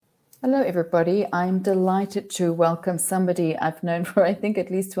Hello, everybody. I'm delighted to welcome somebody I've known for, I think,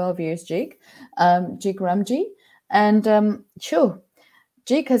 at least 12 years, Jig Ramji. And sure,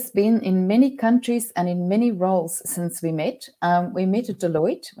 Jig has been in many countries and in many roles since we met. We met at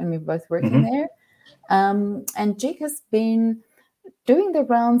Deloitte when we were both working there. And Jig has been doing the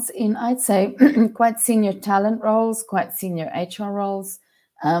rounds in, I'd say, quite senior talent roles, quite senior HR roles.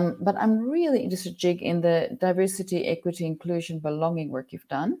 But I'm really interested, Jig, in the diversity, equity, inclusion, belonging work you've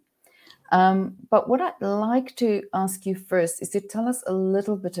done. But what I'd like to ask you first is to tell us a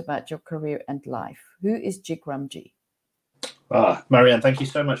little bit about your career and life. Who is Jig Ramji? Marianne, thank you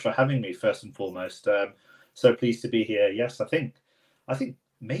so much for having me. First and foremost, so pleased to be here. Yes, I think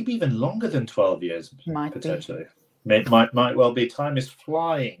maybe even longer than 12 years, Might potentially. Might well be. Time is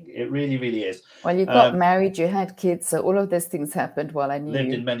flying. It really, really is. Well, you got married, you had kids, so all of those things happened while I knew lived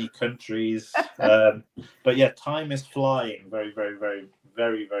you. in many countries, but yeah, time is flying very, very, very,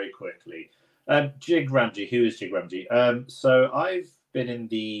 very, very quickly. Jig Ramji, who is Jig Ramji? So I've been in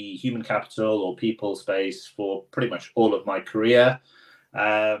the human capital or people space for pretty much all of my career.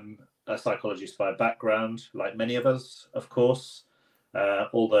 A psychologist by background, like many of us, of course,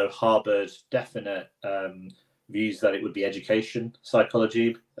 although harbored definite views that it would be education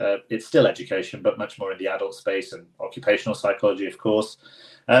psychology. It's still education, but much more in the adult space, and occupational psychology, of course.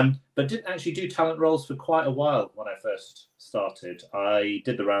 But didn't actually do talent roles for quite a while when I first started. I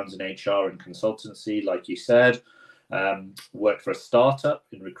did the rounds in HR and consultancy, like you said. Worked for a startup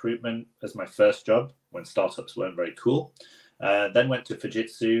in recruitment as my first job when startups weren't very cool. Then went to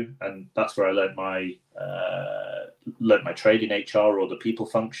Fujitsu, and that's where I learned my trade in HR or the people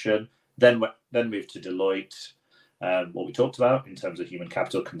function. Then moved to Deloitte, what we talked about in terms of human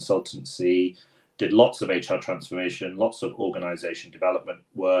capital consultancy. Did lots of HR transformation, lots of organization development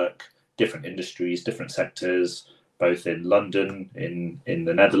work, different industries, different sectors, both in London, in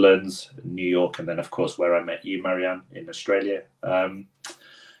the Netherlands, New York, and then, of course, where I met you, Marianne, in Australia. And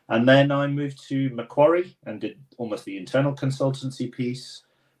then I moved to Macquarie and did almost the internal consultancy piece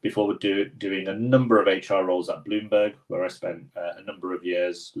before doing a number of HR roles at Bloomberg, where I spent a number of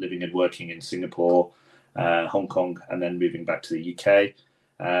years living and working in Singapore, Hong Kong, and then moving back to the UK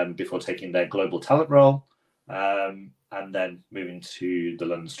before taking their global talent role, and then moving to the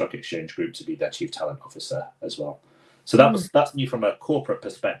London Stock Exchange Group to be their chief talent officer as well. So that's me from a corporate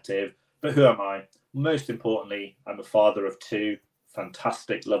perspective. But who am I? Most importantly, I'm a father of two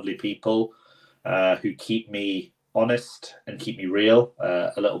fantastic, lovely people who keep me honest and keep me real,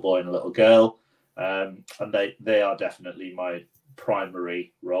 a little boy and a little girl. And they are definitely my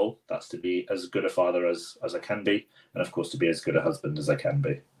primary role. That's to be as good a father as I can be, and of course to be as good a husband as I can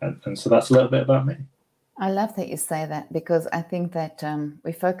be. And so that's a little bit about me. I love that you say that, because I think that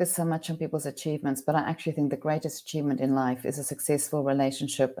we focus so much on people's achievements, but I actually think the greatest achievement in life is a successful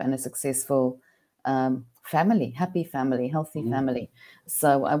relationship and a successful family, happy family, healthy family.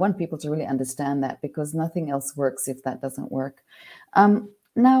 So I want people to really understand that, because nothing else works if that doesn't work.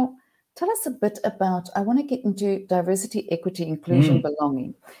 Now, tell us a bit about, I want to get into diversity, equity, inclusion,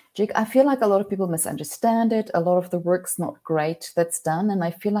 belonging. Jake, I feel like a lot of people misunderstand it. A lot of the work's not great that's done, and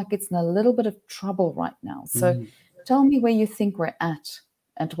I feel like it's in a little bit of trouble right now. So tell me where you think we're at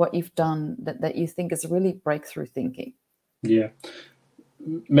and what you've done that you think is really breakthrough thinking. Yeah.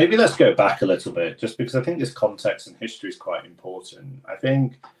 Maybe let's go back a little bit, just because I think this context and history is quite important. I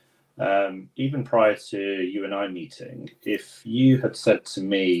think even prior to you and I meeting, if you had said to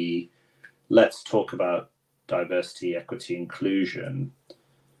me, let's talk about diversity, equity, inclusion,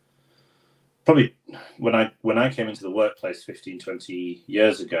 probably when I came into the workplace 15, 20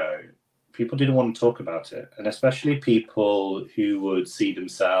 years ago, people didn't want to talk about it. And especially people who would see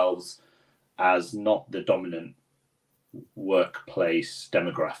themselves as not the dominant workplace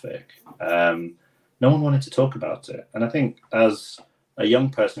demographic. No one wanted to talk about it. And I think as a young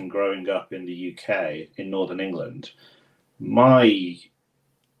person growing up in the UK, in Northern England, my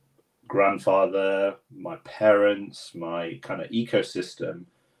grandfather, my parents, my kind of ecosystem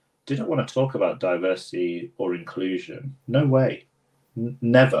didn't want to talk about diversity or inclusion. No way.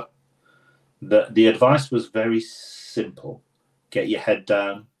 Never. The advice was very simple. Get your head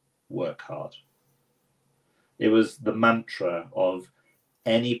down, work hard. It was the mantra of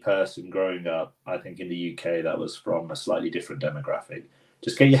any person growing up, I think, in the UK that was from a slightly different demographic.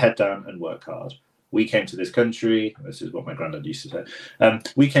 Just get your head down and work hard. We came to this country, this is what my granddad used to say,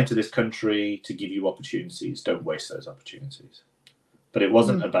 we came to this country to give you opportunities. Don't waste those opportunities. But it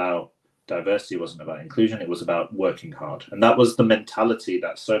wasn't about diversity, it wasn't about inclusion, it was about working hard. And that was the mentality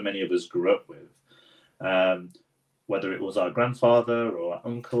that so many of us grew up with. whether it was our grandfather or our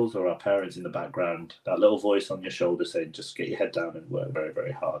uncles or our parents in the background, that little voice on your shoulder saying, just get your head down and work very,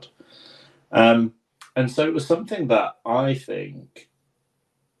 very hard. And so it was something that I think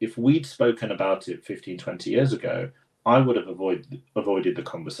if we'd spoken about it 15, 20 years ago, I would have avoided the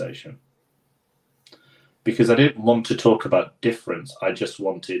conversation. Because I didn't want to talk about difference. I just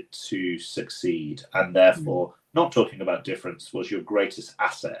wanted to succeed. And therefore, not talking about difference was your greatest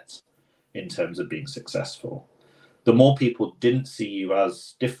asset in terms of being successful. The more people didn't see you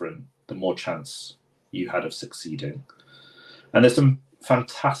as different, the more chance you had of succeeding. And there's some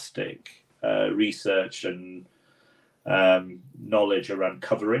fantastic research and knowledge around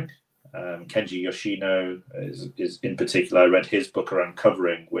covering. Kenji Yoshino is in particular, I read his book around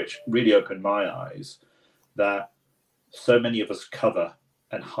covering, which really opened my eyes that so many of us cover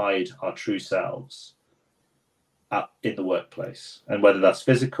and hide our true selves in the workplace. And whether that's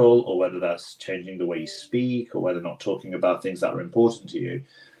physical or whether that's changing the way you speak or whether not talking about things that are important to you.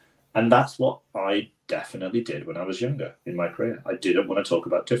 And that's what I definitely did when I was younger in my career. I didn't want to talk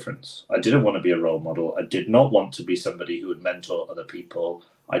about difference. I didn't want to be a role model. I did not want to be somebody who would mentor other people.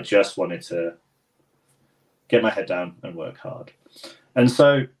 I just wanted to get my head down and work hard. And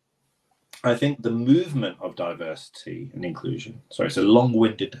so I think the movement of diversity and inclusion, sorry, it's a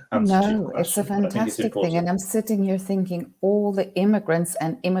long-winded answer to your No, it's a question, but I think it's fantastic thing. important. And I'm sitting here thinking all the immigrants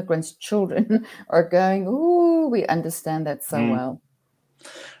and immigrants' children are going, ooh, we understand that so well.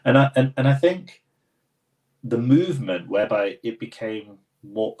 And I think the movement whereby it became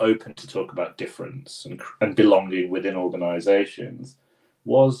more open to talk about difference and belonging within organizations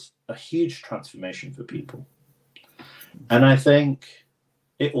was a huge transformation for people. And I think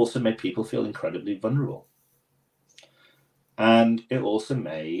it also made people feel incredibly vulnerable. And it also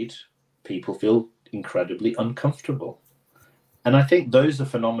made people feel incredibly uncomfortable. And I think those are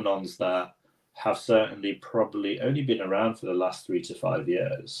phenomenons that have certainly probably only been around for the last 3 to 5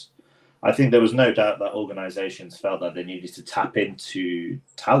 years. I think there was no doubt that organizations felt that they needed to tap into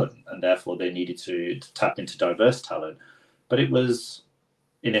talent and therefore they needed to tap into diverse talent. But it was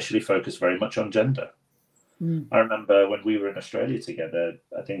initially focused very much on gender. I remember when we were in Australia together,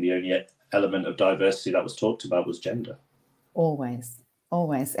 I think the only element of diversity that was talked about was gender. Always.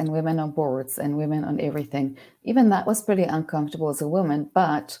 And women on boards and women on everything. Even that was pretty uncomfortable as a woman,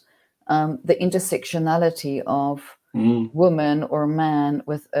 but the intersectionality of woman or man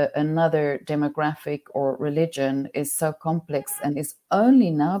with another demographic or religion is so complex and is only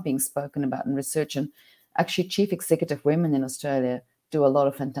now being spoken about in research. And actually, chief executive women in Australia do a lot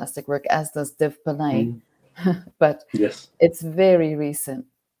of fantastic work, as does Div Pillay. But yes, it's very recent.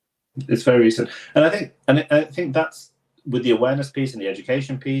 It's very recent. And I think that's with the awareness piece and the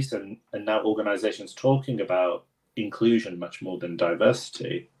education piece and now organizations talking about inclusion much more than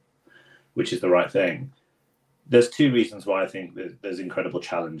diversity, which is the right thing. There's 2 reasons why I think there's incredible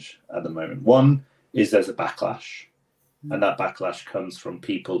challenge at the moment. One is there's a backlash, and that backlash comes from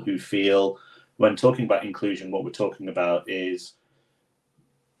people who feel when talking about inclusion, what we're talking about is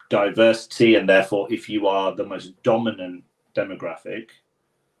diversity, and therefore if you are the most dominant demographic,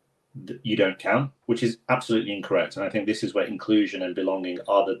 you don't count, which is absolutely incorrect. And I think this is where inclusion and belonging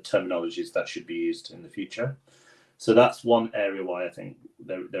are the terminologies that should be used in the future. So that's one area why I think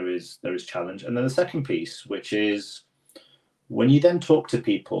there is challenge. And then the second piece, which is when you then talk to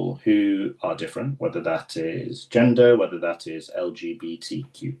people who are different, whether that is gender, whether that is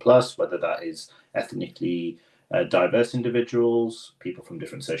LGBTQ+, whether that is ethnically diverse individuals, people from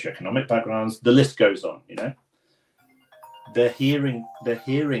different socioeconomic backgrounds, the list goes on, They're hearing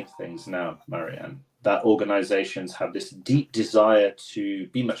things now, Marianne, that organizations have this deep desire to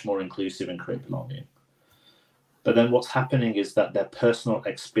be much more inclusive and create belonging. But then what's happening is that their personal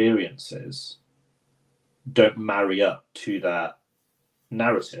experiences don't marry up to that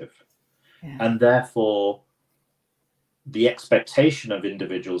narrative. Yeah. And therefore, the expectation of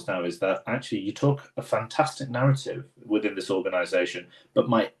individuals now is that actually you talk a fantastic narrative within this organization, but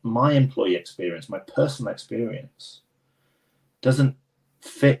my employee experience, my personal experience doesn't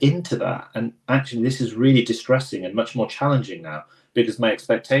fit into that. And actually, this is really distressing and much more challenging now because my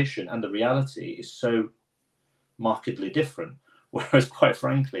expectation and the reality is so markedly different. Whereas, quite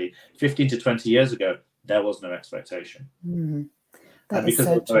frankly, 15 to 20 years ago, there was no expectation. And because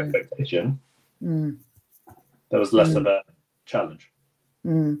there was no expectation, there was less of a challenge.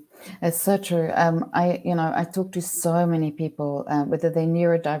 It's so true. I talk to so many people, whether they're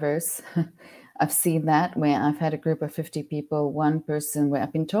neurodiverse. I've seen that where I've had a group of 50 people, one person where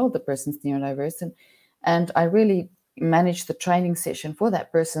I've been told the person's neurodiverse, and I really manage the training session for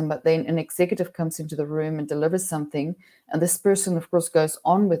that person, but then an executive comes into the room and delivers something, and this person, of course, goes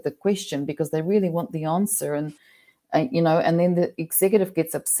on with the question because they really want the answer, and and then the executive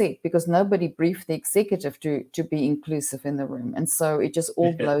gets upset because nobody briefed the executive to be inclusive in the room. And so it just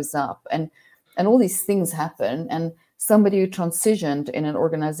all blows up, and all these things happen. And somebody who transitioned in an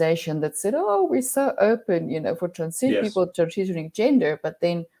organization that said, oh, we're so open, for people transitioning gender, but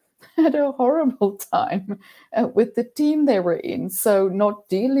then had a horrible time with the team they were in, so not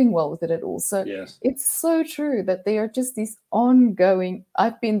dealing well with it at all. So it's so true that they are just these ongoing.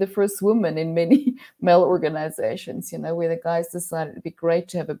 I've been the first woman in many male organizations, where the guys decided it'd be great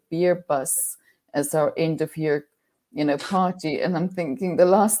to have a beer bus as our end of year party, and I'm thinking the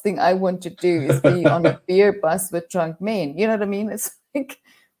last thing I want to do is be on a beer bus with drunk men. You know what I mean? It's like,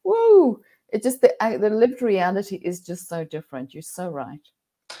 whoa! It just the lived reality is just so different. You're so right.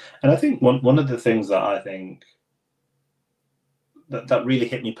 And I think one of the things that I think that really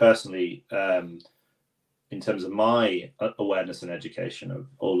hit me personally, in terms of my awareness and education of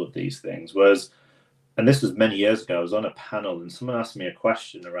all of these things, was, and this was many years ago, I was on a panel and someone asked me a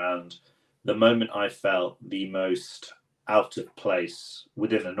question around the moment I felt the most out of place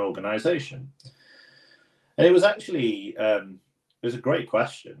within an organization. And it was actually, it was a great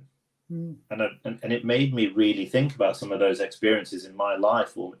question. And it made me really think about some of those experiences in my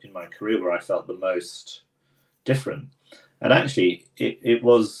life or in my career where I felt the most different. And actually, it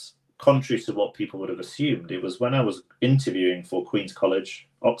was contrary to what people would have assumed. It was when I was interviewing for Queen's College,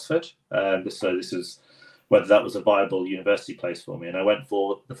 Oxford. So this is whether that was a viable university place for me. And I went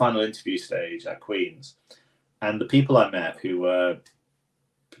for the final interview stage at Queen's. And the people I met, who were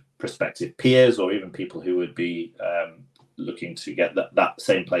prospective peers or even people who would be looking to get that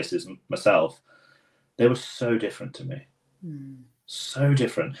same place as myself, they were so different to me. So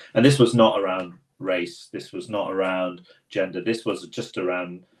different. And this was not around race, this was not around gender, this was just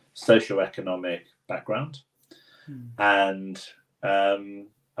around socioeconomic background. And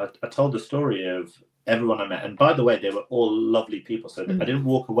I told the story of everyone I met, and by the way, they were all lovely people, so I didn't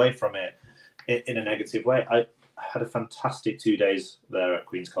walk away from it in a negative way. I had a fantastic 2 days there at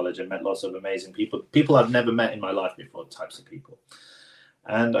Queen's College and met lots of amazing people I've never met in my life before, types of people.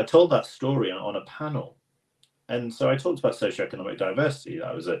 And I told that story on a panel. And so I talked about socioeconomic diversity.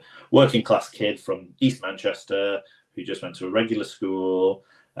 I was a working class kid from East Manchester who just went to a regular school,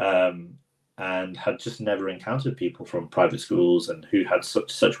 and had just never encountered people from private schools and who had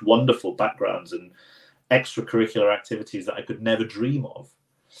such wonderful backgrounds and extracurricular activities that I could never dream of.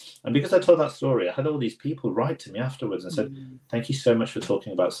 And because I told that story, I had all these people write to me afterwards and said, thank you so much for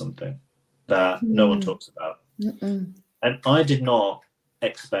talking about something that no one talks about. And I did not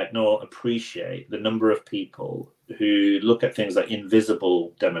expect nor appreciate the number of people who look at things like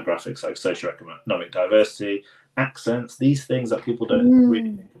invisible demographics, like socioeconomic diversity, accents, these things that people don't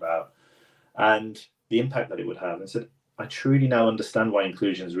really think about, and the impact that it would have. And said, I truly now understand why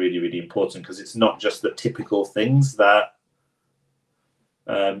inclusion is really, really important, because it's not just the typical things that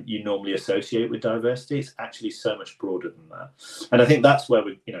you normally associate with diversity. It's actually so much broader than that. And I think that's where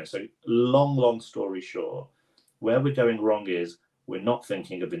so long story short, where we're going wrong is we're not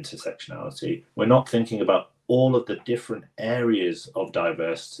thinking of intersectionality. We're not thinking about all of the different areas of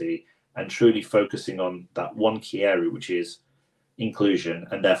diversity and truly focusing on that one key area, which is inclusion,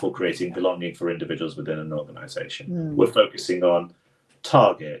 and therefore creating belonging for individuals within an organization. We're focusing on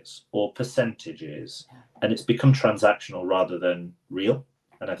targets or percentages, and it's become transactional rather than real.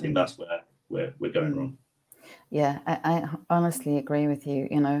 And I think that's where we're going wrong. Yeah, I honestly agree with you.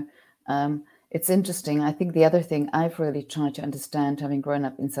 It's interesting. I think the other thing I've really tried to understand, having grown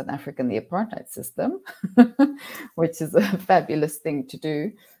up in South Africa in the apartheid system, which is a fabulous thing to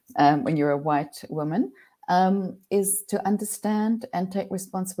do when you're a white woman, is to understand and take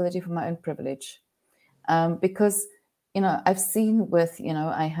responsibility for my own privilege. Because, I've seen with,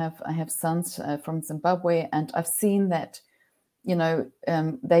 I have sons from Zimbabwe, and I've seen that,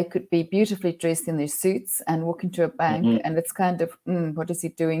 they could be beautifully dressed in their suits and walk into a bank, and it's kind of, what is he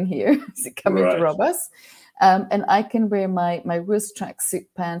doing here? Is he coming to rob us? And I can wear my worst tracksuit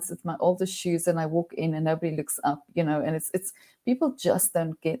pants with my oldest shoes, and I walk in and nobody looks up, and it's people just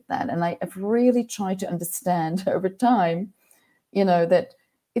don't get that. And I've really tried to understand over time, that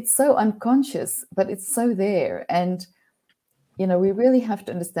it's so unconscious, but it's so there. And we really have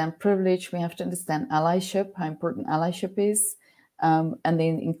to understand privilege. We have to understand allyship, how important allyship is. And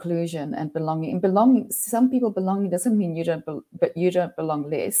then inclusion and belonging. And belonging, some people belonging doesn't mean you don't belong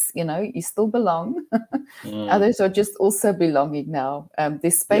less. You still belong. Others are just also belonging now.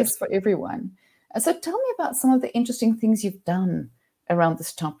 There's space for everyone. And so, tell me about some of the interesting things you've done around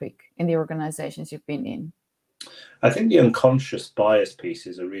this topic in the organizations you've been in. I think the unconscious bias piece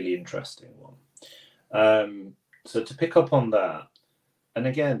is a really interesting one. So to pick up on that, and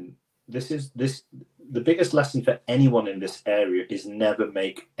again, the biggest lesson for anyone in this area is never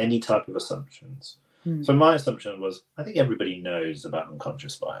make any type of assumptions. So my assumption was, I think everybody knows about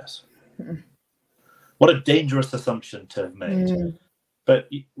unconscious bias. What a dangerous assumption to have made. But,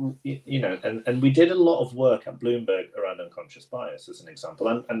 and we did a lot of work at Bloomberg around unconscious bias, as an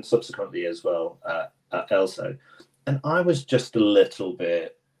example, and subsequently as well at ELSO. And I was just a little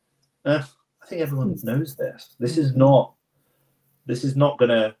bit, I think everyone knows this. This is not going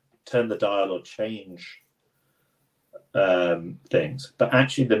to turn the dial or change things. But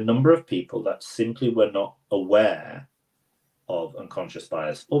actually, the number of people that simply were not aware of unconscious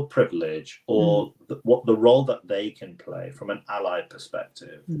bias or privilege or what the role that they can play from an ally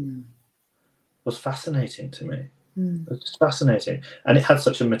perspective was fascinating to me. It was fascinating. And it had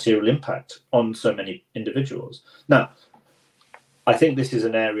such a material impact on so many individuals. Now, I think this is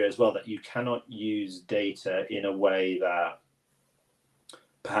an area as well that you cannot use data in a way that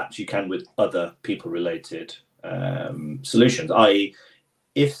perhaps you can with other people-related solutions, i.e.,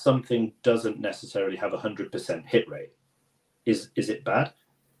 if something doesn't necessarily have a 100% hit rate, is it bad?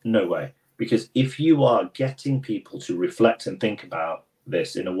 No way. Because if you are getting people to reflect and think about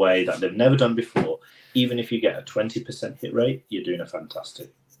this in a way that they've never done before, even if you get a 20% hit rate, you're doing a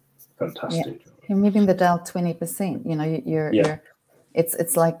fantastic job. You're moving the dial 20%. You're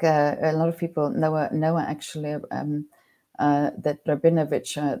it's like a lot of people know actually that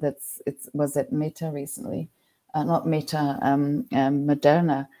Rabinovich was at Meta recently, not Meta,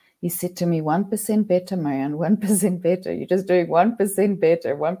 Moderna. He said to me, 1% better, Marianne, 1% better. You're just doing 1%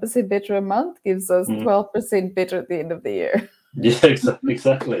 better. 1% better a month gives us 12% better at the end of the year. Yeah,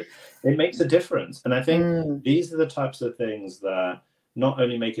 exactly. It makes a difference. And I think these are the types of things that not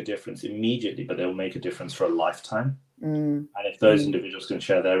only make a difference immediately, but they'll make a difference for a lifetime. And if those individuals can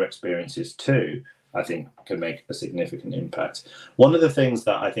share their experiences too, I think can make a significant impact. One of the things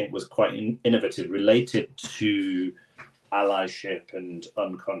that I think was quite innovative related to allyship and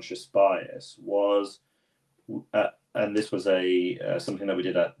unconscious bias was, and this was something that we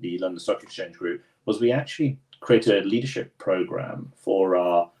did at the London Stock Exchange Group, was we actually created a leadership program for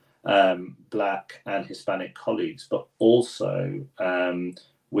our Black and Hispanic colleagues, but also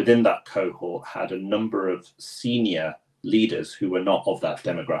within that cohort had a number of senior leaders who were not of that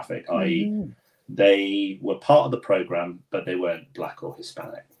demographic, i.e. they were part of the program, but they weren't Black or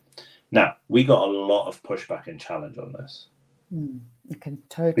Hispanic. Now, we got a lot of pushback and challenge on this. I can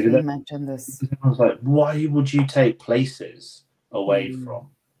totally imagine this. I was like, why would you take places away from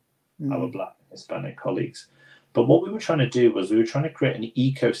our Black and Hispanic colleagues? But what we were trying to do was we were trying to create an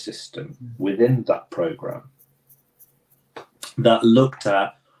ecosystem within that program that looked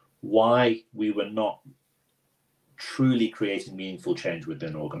at why we were not truly creating meaningful change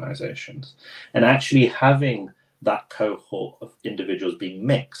within organizations. And actually having that cohort of individuals being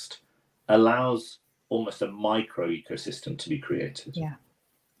mixed allows almost a micro ecosystem to be created. Yeah.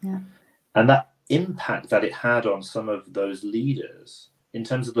 And that impact that it had on some of those leaders in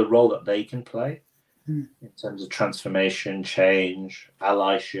terms of the role that they can play, in terms of transformation, change,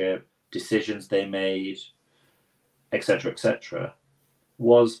 allyship, decisions they made, etc.,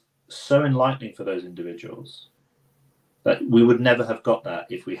 was so enlightening for those individuals that we would never have got that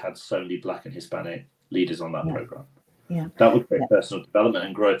if we had solely Black and Hispanic leaders on that program. That would create personal development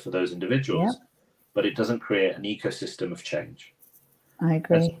and growth for those individuals, but it doesn't create an ecosystem of change. I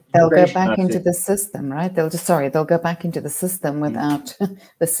agree. They'll go back into the system, right? They'll go back into the system without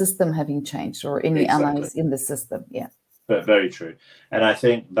the system having changed or any allies in the system. Yeah. But very true. And I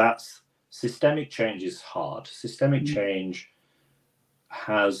think that's systemic change is hard. Systemic change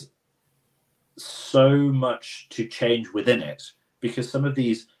has so much to change within it because some of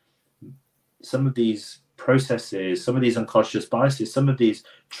these processes, some of these unconscious biases, some of these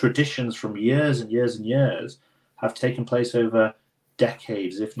traditions from years and years and years have taken place over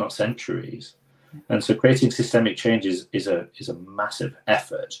decades, if not centuries. And so creating systemic change is a massive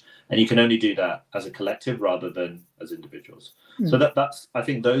effort, and you can only do that as a collective rather than as individuals. So that's I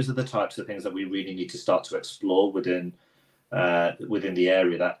think those are the types of things that we really need to start to explore within the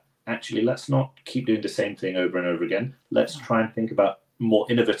area. That actually, let's not keep doing the same thing over and over again. Let's try and think about more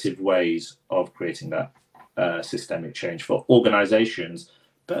innovative ways of creating that systemic change for organizations,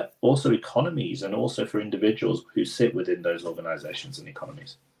 but also economies, and also for individuals who sit within those organizations and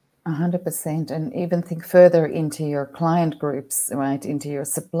economies. 100%. And even think further into your client groups, right? Into your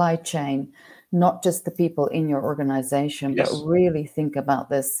supply chain, not just the people in your organization, but really think about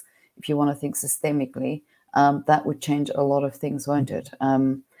this. If you want to think systemically, that would change a lot of things, won't it?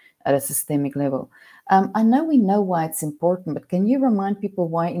 At a systemic level. I know we know why it's important, but can you remind people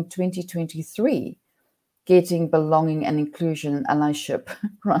why in 2023, getting belonging and inclusion and allyship,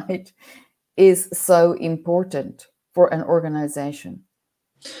 right, is so important for an organization?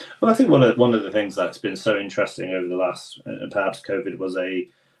 Well, I think one of the things that's been so interesting over the last, perhaps COVID was a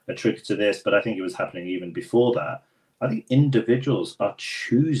trigger to this, but I think it was happening even before that. I think individuals are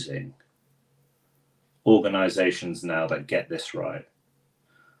choosing organizations now that get this right.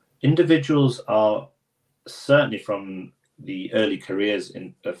 Individuals are, certainly from the early careers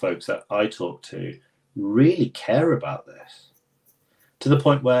of folks that I talk to, really care about this to the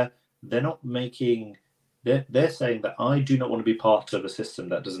point where they're not making, they're saying that I do not want to be part of a system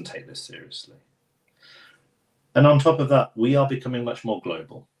that doesn't take this seriously. And on top of that, we are becoming much more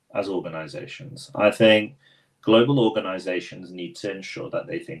global as organizations. I think global organizations need to ensure that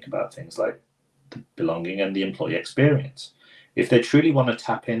they think about things like the belonging and the employee experience. If they truly want to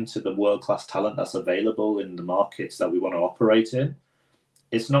tap into the world-class talent that's available in the markets that we want to operate in,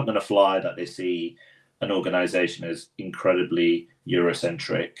 it's not going to fly that they see an organization as incredibly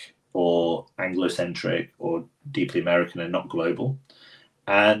Eurocentric or Anglocentric or deeply American and not global.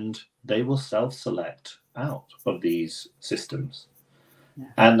 And they will self-select out of these systems. Yeah.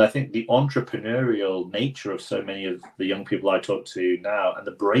 And I think the entrepreneurial nature of so many of the young people I talk to now, and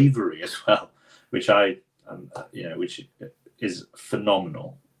the bravery as well, which which is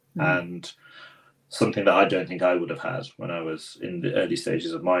phenomenal, and something that I don't think I would have had when I was in the early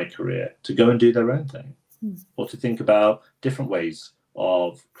stages of my career, to go and do their own thing, or to think about different ways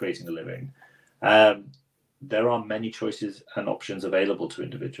of creating a living. There are many choices and options available to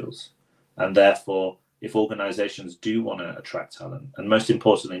individuals, and therefore, if organizations do want to attract talent, and most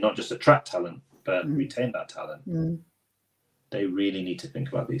importantly, not just attract talent, but retain that talent, they really need to think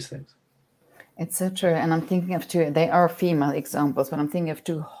about these things. It's so true. And I'm thinking of two, they are female examples, but I'm thinking of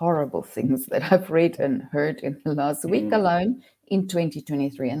two horrible things that I've read and heard in the last week alone in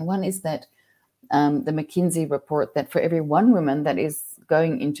 2023. And one is that the McKinsey report that for every one woman that is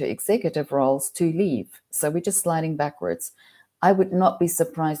going into executive roles, two leave. So we're just sliding backwards. I would not be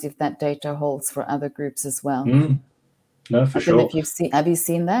surprised if that data holds for other groups as well. No, for sure. Have you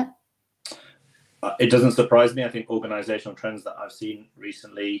seen that? It doesn't surprise me. I think organizational trends that I've seen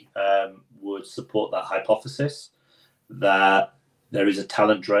recently would support that hypothesis that there is a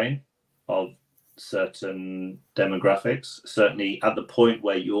talent drain of certain demographics, certainly at the point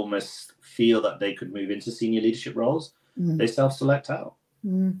where you almost feel that they could move into senior leadership roles, they self-select out.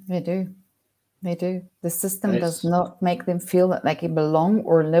 They do. They do. The system does not make them feel that they can belong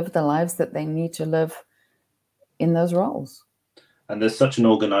or live the lives that they need to live in those roles. And there's such an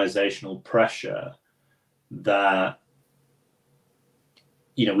organizational pressure that,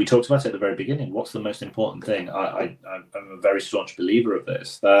 we talked about it at the very beginning. What's the most important thing? I'm a very staunch believer of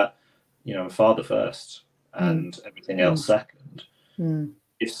this, that, father first and everything else second.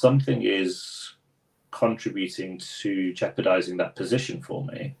 If something is contributing to jeopardizing that position for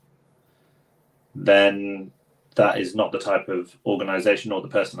me, then that is not the type of organization or the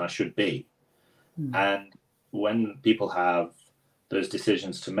person I should be. And when people have those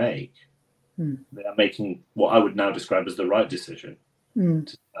decisions to make, they are making what I would now describe as the right decision to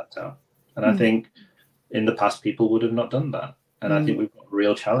step down. And I think in the past, people would have not done that. And I think we've got a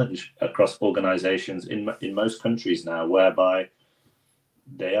real challenge across organizations in most countries now, whereby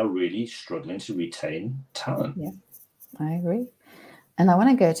they are really struggling to retain talent. Yeah, I agree. And I want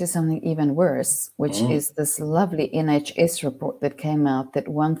to go to something even worse, which is this lovely NHS report that came out that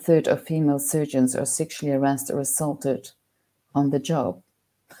 1/3 of female surgeons are sexually harassed or assaulted on the job.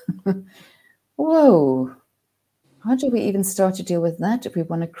 Whoa. How do we even start to deal with that if we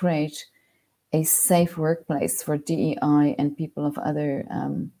want to create a safe workplace for DEI and people of other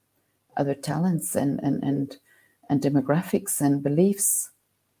talents and demographics and beliefs?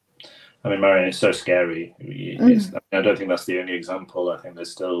 I mean, Marion, it's so scary. I don't think that's the only example. I think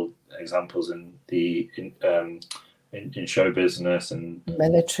there's still examples in show business and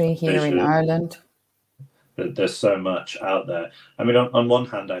military here in Ireland. There's so much out there. I mean, on one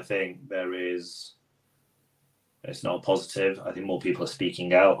hand, I think it's not positive. I think more people are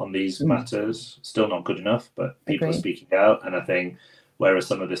speaking out on these matters. Still not good enough, but people are speaking out. And I think whereas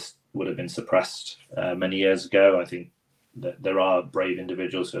some of this would have been suppressed many years ago, I think that there are brave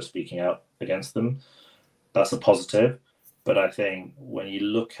individuals who are speaking out against them. That's a positive. But I think when you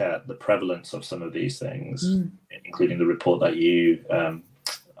look at the prevalence of some of these things, including the report that you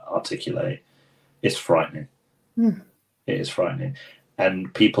articulate, it's frightening. It is frightening.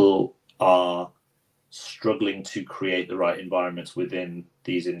 And people are struggling to create the right environments within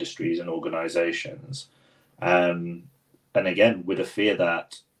these industries and organizations. And again, with a fear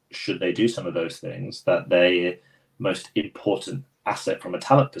that should they do some of those things, that their most important asset from a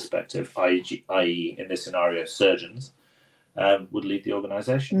talent perspective, i.e. in this scenario, surgeons, would lead the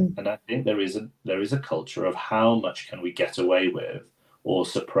organization. And I think there is a culture of how much can we get away with or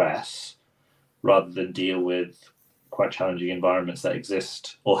suppress rather than deal with quite challenging environments that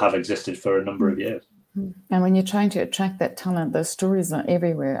exist or have existed for a number of years. And when you're trying to attract that talent, those stories are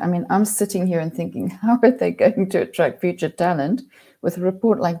everywhere. I mean, I'm sitting here and thinking, how are they going to attract future talent with a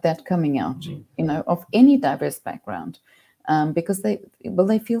report like that coming out, of any diverse background? Because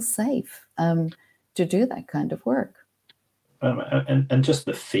they feel safe to do that kind of work. And just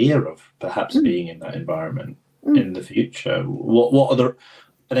the fear of perhaps being in that environment in the future. What other?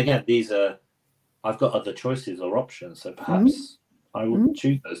 And again, I've got other choices or options, so perhaps I would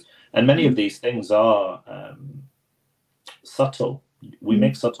choose those. And many of these things are subtle. We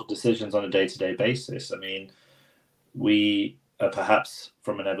make subtle decisions on a day-to-day basis. I mean, we perhaps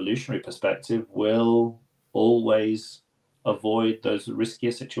from an evolutionary perspective will always avoid those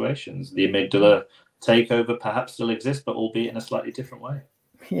riskier situations. The amygdala takeover perhaps still exists, but albeit in a slightly different way.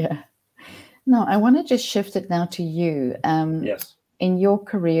 Yeah. No, I want to just shift it now to you. Yes. In your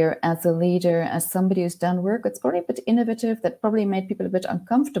career as a leader, as somebody who's done work that's probably a bit innovative, that probably made people a bit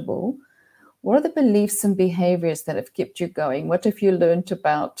uncomfortable, what are the beliefs and behaviors that have kept you going? What have you learned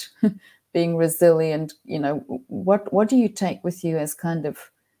about being resilient? What do you take with you as kind of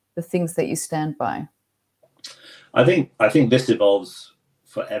the things that you stand by? I think this evolves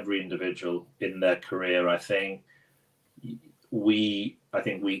for every individual in their career. I think we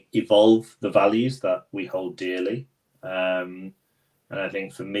evolve the values that we hold dearly. And I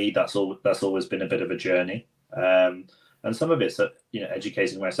think for me, that's always been a bit of a journey. And some of it's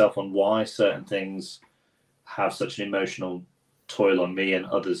educating myself on why certain things have such an emotional toil on me and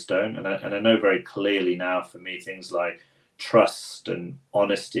others don't. And I know very clearly now, for me, things like trust and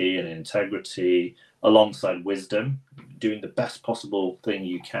honesty and integrity alongside wisdom, doing the best possible thing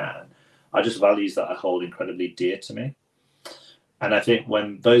you can, are just values that I hold incredibly dear to me. And I think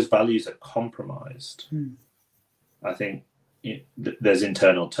when those values are compromised, I think there's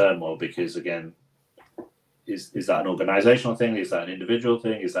internal turmoil, because again, is that an organizational thing? Is that an individual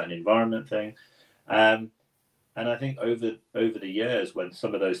thing? Is that an environment thing? And I think over the years, when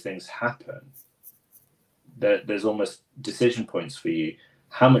some of those things happen, there's almost decision points for you.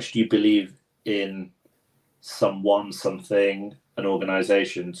 How much do you believe in someone, something, an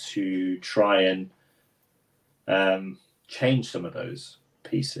organization to try and change some of those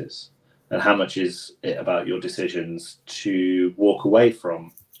pieces? And how much is it about your decisions to walk away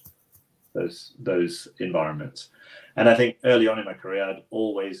from those environments? And I think early on in my career, I'd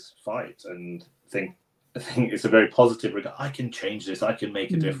always fight and think it's a very positive regard. I can change this. I can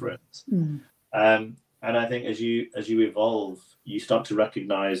make a difference. And I think as you evolve, you start to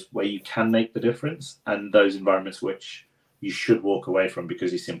recognize where you can make the difference and those environments which you should walk away from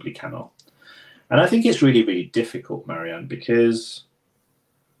because you simply cannot. And I think it's really, really difficult, Marianne, because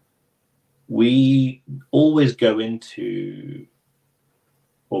we always go into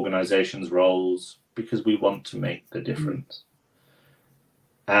organizations' roles because we want to make the difference.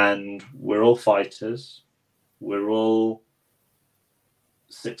 And we're all fighters. We're all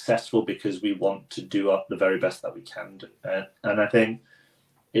successful because we want to do the very best that we can do. And I think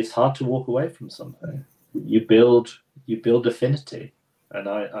it's hard to walk away from something. You build affinity. And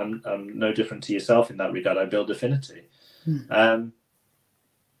I'm no different to yourself in that regard. I build affinity. And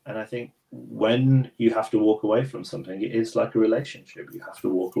I think when you have to walk away from something, it's like a relationship. You have to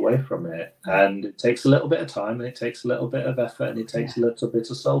walk away from it. And it takes a little bit of time, and it takes a little bit of effort, and it takes a little bit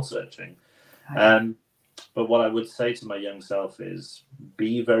of soul searching. But what I would say to my young self is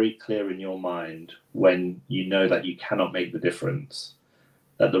be very clear in your mind when you know that you cannot make the difference,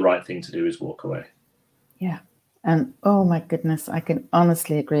 that the right thing to do is walk away. Yeah. And oh my goodness, I can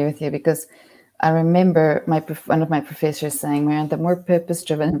honestly agree with you, because I remember one of my professors saying, Marianne, the more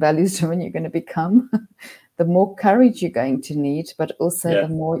purpose-driven and values-driven you're going to become, the more courage you're going to need, but also the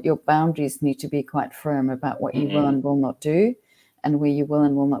more your boundaries need to be quite firm about what you will and will not do, and where you will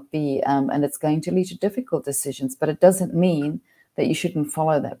and will not be. And it's going to lead to difficult decisions, but it doesn't mean that you shouldn't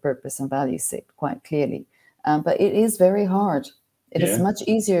follow that purpose and value set quite clearly. But it is very hard. It is much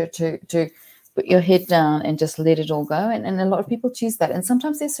easier to put your head down and just let it all go. And a lot of people choose that. And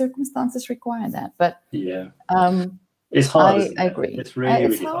sometimes their circumstances require that. But it's hard. I agree. It's really,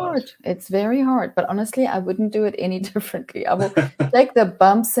 it's really hard. It's very hard. But honestly, I wouldn't do it any differently. I will take the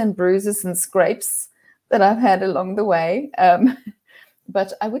bumps and bruises and scrapes that I've had along the way.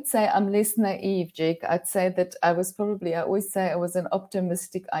 But I would say I'm less naive, Jake. I'd say that I always say I was an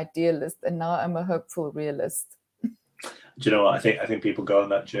optimistic idealist, and now I'm a hopeful realist. Do you know what? I think people go on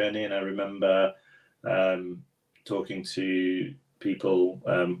that journey, and I remember talking to people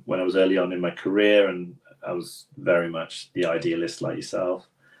when I was early on in my career, and I was very much the idealist like yourself.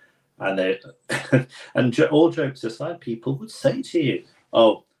 And they, and all jokes aside, people would say to you,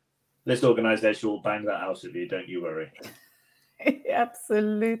 "Oh, this organisation will bang that out of you. Don't you worry."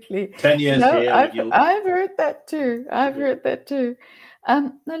 Absolutely. 10 years No, here, I've heard that too. I've heard that too.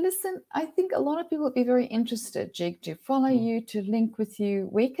 Now listen, I think a lot of people would be very interested, Jig, to follow you, to link with you.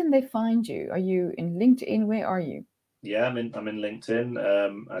 Where can they find you? Are you in LinkedIn? Where are you? Yeah, I'm in LinkedIn.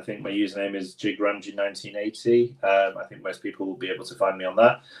 I think my username is Jig Ramji 1980. I think most people will be able to find me on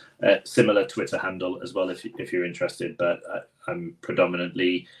that. Similar Twitter handle as well if you're interested, but I'm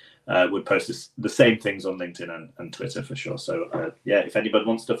predominantly would post the same things on LinkedIn and Twitter for sure. So yeah, if anybody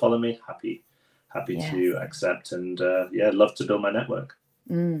wants to follow me, happy to accept, and love to build my network.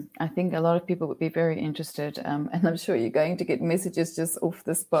 I think a lot of people would be very interested, and I'm sure you're going to get messages just off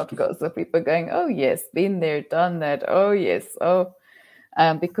this podcast of people going, "Oh yes, been there, done that. Oh yes, oh,"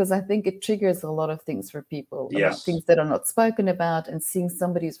 because I think it triggers a lot of things for people, about things that are not spoken about, and seeing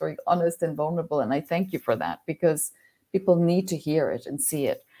somebody who's very honest and vulnerable. And I thank you for that, because people need to hear it and see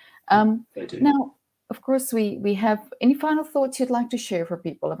it. They do. Now, of course, we have any final thoughts you'd like to share for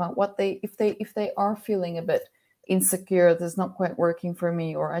people about what if they are feeling a bit insecure, this is not quite working for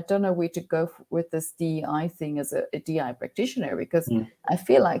me, or I don't know where to go with this DEI thing as a DEI practitioner, because I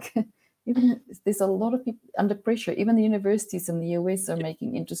feel like even there's a lot of people under pressure. Even the universities in the US are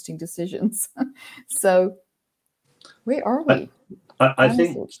making interesting decisions. So where are we? I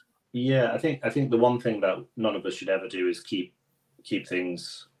think I think the one thing that none of us should ever do is keep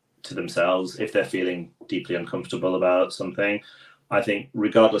things to themselves if they're feeling deeply uncomfortable about something. I think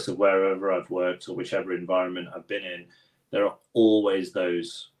regardless of wherever I've worked or whichever environment I've been in, there are always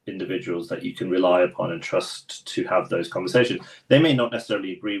those individuals that you can rely upon and trust to have those conversations. They may not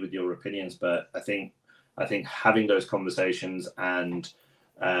necessarily agree with your opinions, but I think having those conversations and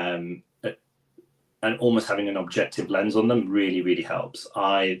almost having an objective lens on them really helps.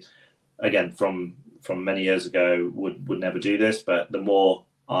 I, again, from many years ago, would never do this, but the more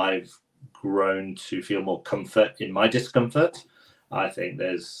I've grown to feel more comfort in my discomfort, I think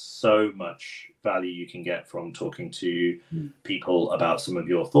there's so much value you can get from talking to people about some of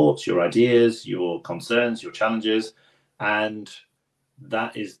your thoughts, your ideas, your concerns, your challenges. And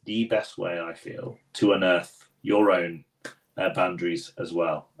that is the best way, I feel, to unearth your own boundaries as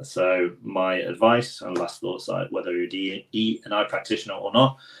well. So my advice and last thoughts are, whether you're DE&I practitioner or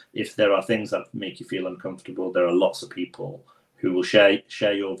not, if there are things that make you feel uncomfortable, there are lots of people who will share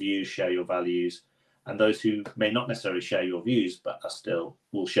your views, share your values, and those who may not necessarily share your views, but are still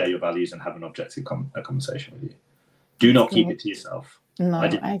will share your values and have an objective conversation with you. Do not keep it to yourself. No,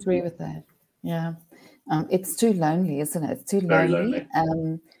 I agree with that. Yeah. It's too lonely, isn't it? It's too lonely.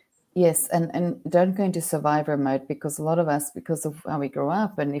 Yes, and don't go into survivor mode, because a lot of us, because of how we grow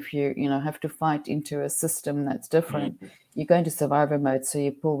up, and if you have to fight into a system that's different, you go into survivor mode, so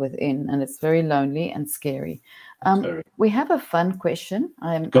you pull within, and it's very lonely and scary. We have a fun question.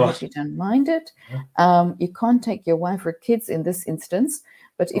 I hope you don't mind it. You can't take your wife or kids in this instance,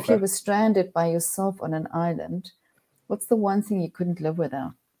 but if you were stranded by yourself on an island, what's the one thing you couldn't live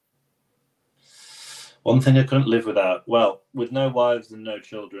without? One thing I couldn't live without. Well, with no wives and no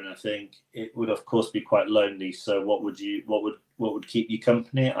children, I think it would, of course, be quite lonely. So, what would keep you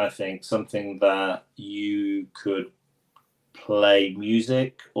company? I think something that you could play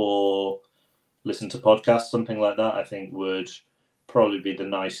music or listen to podcasts, something like that. I think would probably be the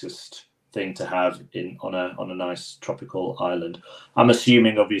nicest thing to have on a nice tropical island. I'm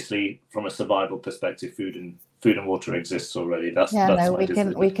assuming, obviously, from a survival perspective, food and water exists already.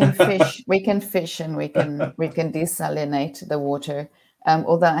 We can fish. We can fish, and we can desalinate the water.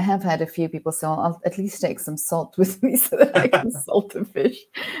 Although I have had a few people say, I'll at least take some salt with me so that I can salt the fish.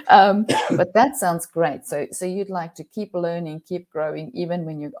 But that sounds great. So you'd like to keep learning, keep growing, even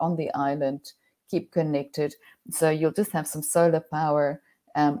when you're on the island, keep connected. So you'll just have some solar power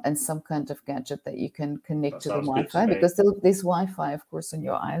and some kind of gadget that you can connect to the Wi-Fi, because there's Wi-Fi, of course, on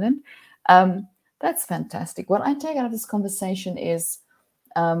your island. That's fantastic. What I take out of this conversation is,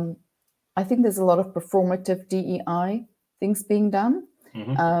 I think there's a lot of performative DEI things being done,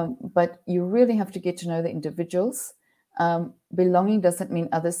 but you really have to get to know the individuals. Belonging doesn't mean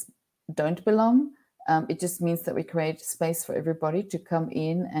others don't belong. It just means that we create space for everybody to come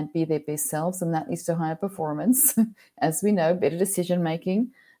in and be their best selves, and that leads to higher performance, as we know, better decision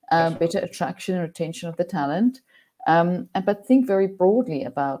making, better attraction and retention of the talent. But think very broadly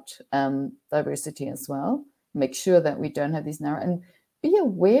about diversity as well. Make sure that we don't have these narrow, and be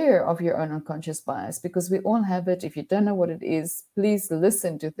aware of your own unconscious bias, because we all have it. If you don't know what it is, please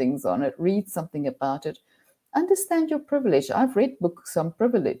listen to things on it, read something about it, understand your privilege. I've read books on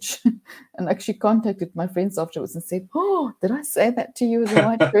privilege. and actually contacted my friends afterwards and said, "Oh, did I say that to you as the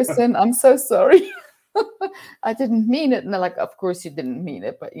right person? I'm so sorry. I didn't mean it." And they're like, "Of course you didn't mean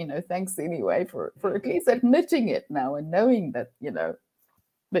it, but thanks anyway for at least admitting it now and knowing that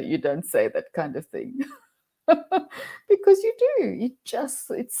that you don't say that kind of thing." Because you do.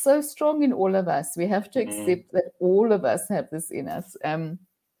 It's so strong in all of us. We have to accept that all of us have this in us.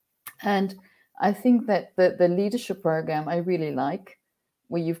 And I think that the leadership program I really like,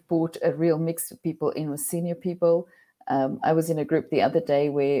 where you've brought a real mix of people in with senior people. I was in a group the other day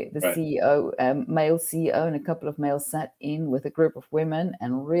where the Right. CEO, male CEO, and a couple of males sat in with a group of women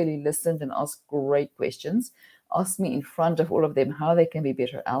and really listened and asked great questions. Asked me in front of all of them how they can be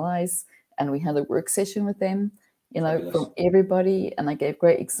better allies. And we had a work session with them, Fabulous. from everybody. And I gave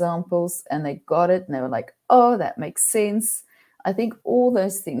great examples and they got it. And they were like, "Oh, that makes sense." I think all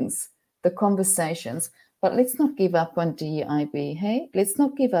those things, the conversations, but let's not give up on DEIB. Hey, let's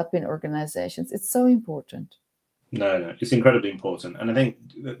not give up in organizations. It's so important. No, it's incredibly important. And I think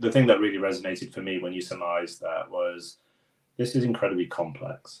the thing that really resonated for me when you summarized that was this is incredibly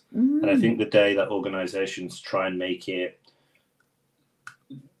complex. And I think the day that organizations try and make it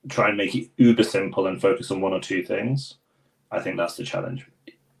uber simple and focus on one or two things, I think that's the challenge.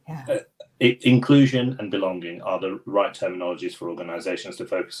 Yeah. Inclusion and belonging are the right terminologies for organizations to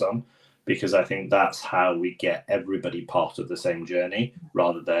focus on, because I think that's how we get everybody part of the same journey,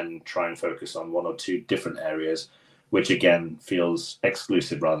 rather than try and focus on one or two different areas, which again feels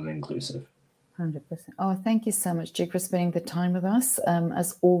exclusive rather than inclusive. 100%. Oh, thank you so much, Jig, for spending the time with us.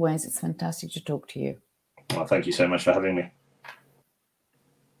 As always, it's fantastic to talk to you. Well, thank you so much for having me.